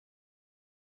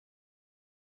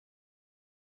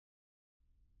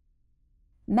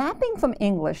Mapping from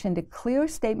English into clear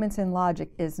statements in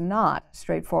logic is not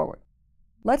straightforward.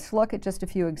 Let's look at just a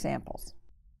few examples.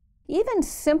 Even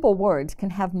simple words can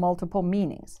have multiple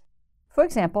meanings. For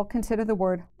example, consider the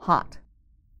word hot.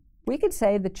 We could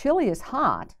say the chili is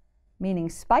hot, meaning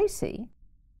spicy,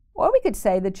 or we could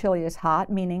say the chili is hot,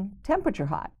 meaning temperature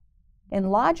hot. In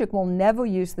logic, we'll never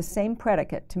use the same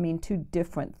predicate to mean two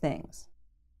different things.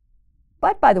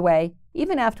 But, by the way,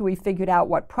 even after we figured out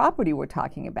what property we're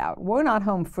talking about, we're not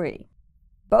home free.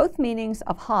 Both meanings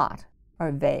of hot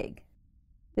are vague.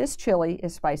 This chili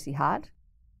is spicy hot.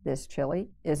 This chili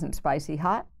isn't spicy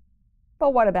hot.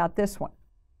 But what about this one?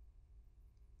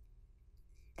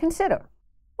 Consider,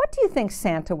 what do you think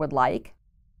Santa would like?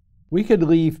 We could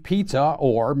leave pizza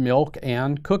or milk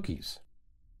and cookies.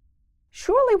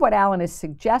 Surely what Alan is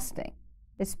suggesting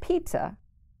is pizza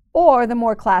or the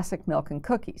more classic milk and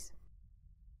cookies.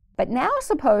 But now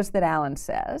suppose that Alan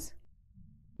says,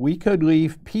 we could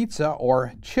leave pizza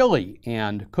or chili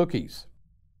and cookies.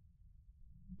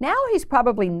 Now he's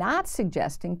probably not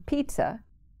suggesting pizza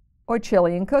or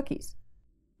chili and cookies.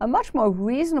 A much more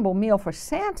reasonable meal for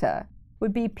Santa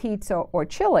would be pizza or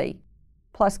chili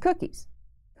plus cookies.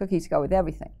 Cookies go with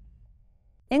everything.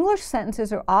 English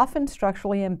sentences are often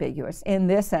structurally ambiguous in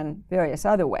this and various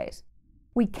other ways.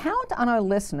 We count on our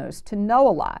listeners to know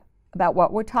a lot about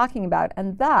what we're talking about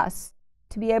and thus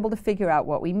to be able to figure out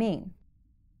what we mean.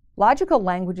 Logical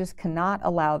languages cannot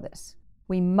allow this.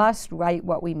 We must write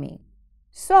what we mean.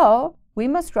 So we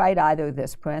must write either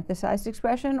this parenthesized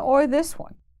expression or this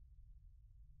one.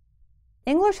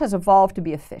 English has evolved to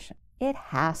be efficient. It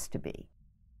has to be.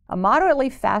 A moderately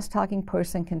fast-talking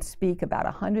person can speak about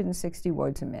 160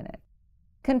 words a minute.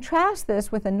 Contrast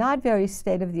this with a not very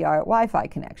state-of-the-art Wi-Fi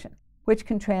connection, which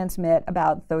can transmit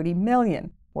about 30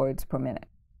 million words per minute.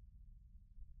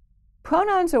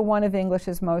 Pronouns are one of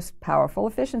English's most powerful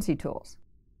efficiency tools.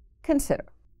 Consider,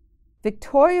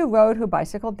 Victoria rode her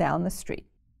bicycle down the street.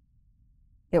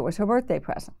 It was her birthday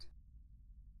present.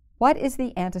 What is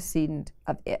the antecedent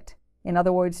of it? In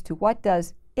other words, to what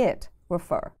does it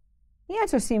refer? The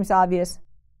answer seems obvious,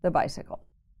 the bicycle.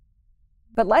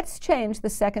 But let's change the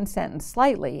second sentence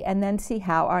slightly and then see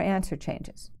how our answer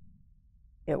changes.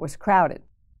 It was crowded.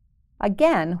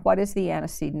 Again, what is the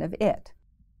antecedent of it?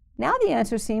 Now the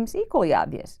answer seems equally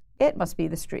obvious. It must be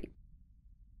the street.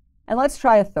 And let's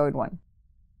try a third one.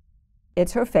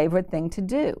 It's her favorite thing to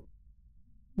do.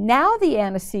 Now the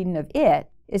antecedent of it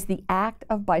is the act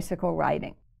of bicycle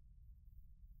riding.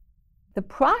 The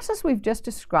process we've just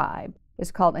described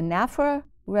is called an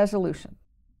AfroResolution.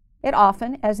 It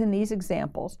often, as in these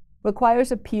examples,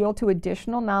 requires appeal to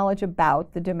additional knowledge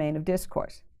about the domain of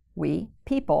discourse. We,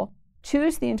 people,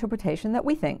 choose the interpretation that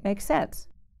we think makes sense.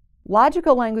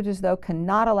 Logical languages, though,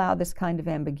 cannot allow this kind of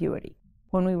ambiguity.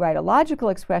 When we write a logical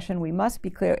expression, we must be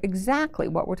clear exactly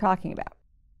what we're talking about.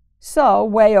 So,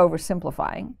 way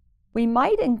oversimplifying, we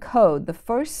might encode the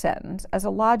first sentence as a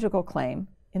logical claim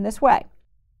in this way.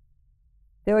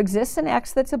 There exists an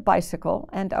X that's a bicycle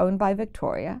and owned by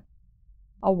Victoria,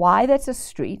 a Y that's a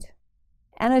street,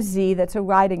 and a Z that's a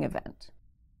riding event.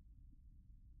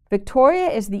 Victoria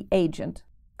is the agent,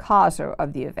 causer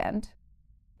of the event.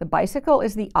 The bicycle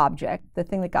is the object, the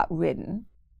thing that got ridden,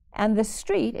 and the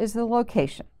street is the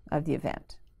location of the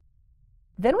event.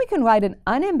 Then we can write an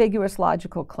unambiguous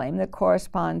logical claim that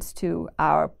corresponds to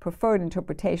our preferred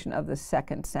interpretation of the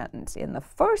second sentence. In the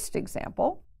first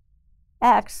example,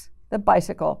 X, the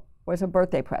bicycle, was a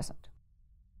birthday present.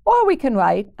 Or we can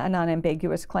write an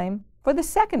unambiguous claim for the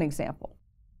second example.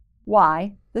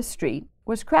 Y, the street,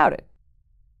 was crowded.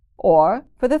 Or,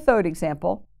 for the third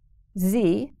example,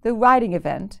 Z, the riding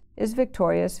event, is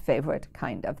Victoria's favorite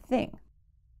kind of thing.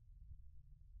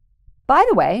 By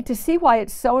the way, to see why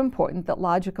it's so important that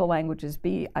logical languages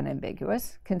be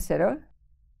unambiguous, consider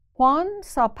Juan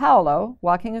saw Paolo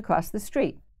walking across the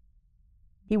street.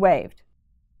 He waved.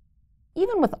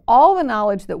 Even with all the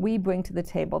knowledge that we bring to the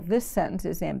table, this sentence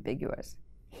is ambiguous.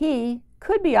 He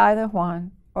could be either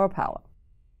Juan or Paolo.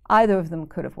 Either of them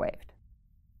could have waved.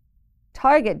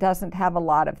 Target doesn't have a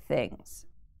lot of things.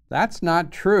 That's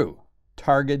not true.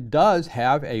 Target does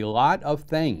have a lot of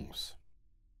things.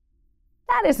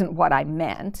 That isn't what I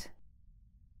meant.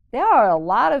 There are a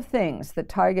lot of things that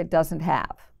Target doesn't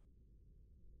have.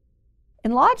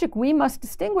 In logic, we must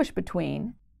distinguish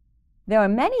between there are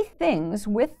many things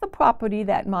with the property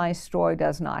that my store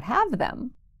does not have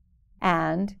them,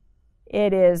 and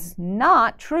it is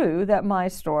not true that my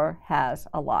store has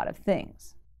a lot of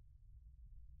things.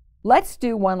 Let's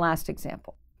do one last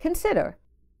example. Consider,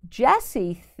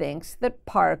 Jesse thinks that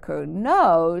Parker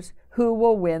knows who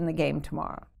will win the game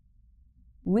tomorrow.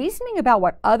 reasoning about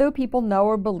what other people know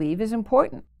or believe is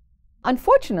important.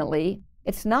 Unfortunately,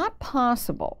 it's not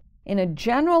possible in a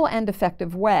general and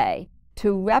effective way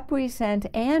to represent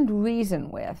and reason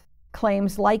with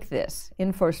claims like this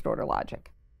in first-order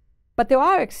logic. But there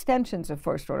are extensions of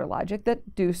first-order logic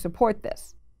that do support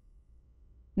this.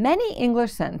 Many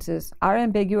English sentences are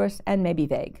ambiguous and may be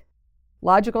vague.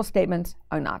 Logical statements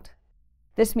are not.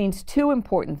 This means two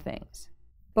important things.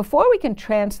 Before we can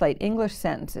translate English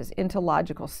sentences into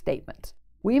logical statements,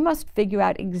 we must figure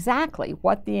out exactly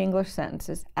what the English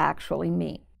sentences actually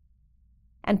mean.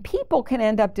 And people can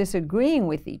end up disagreeing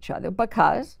with each other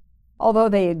because, although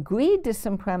they agreed to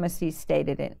some premises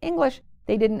stated in English,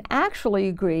 they didn't actually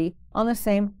agree on the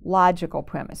same logical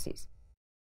premises.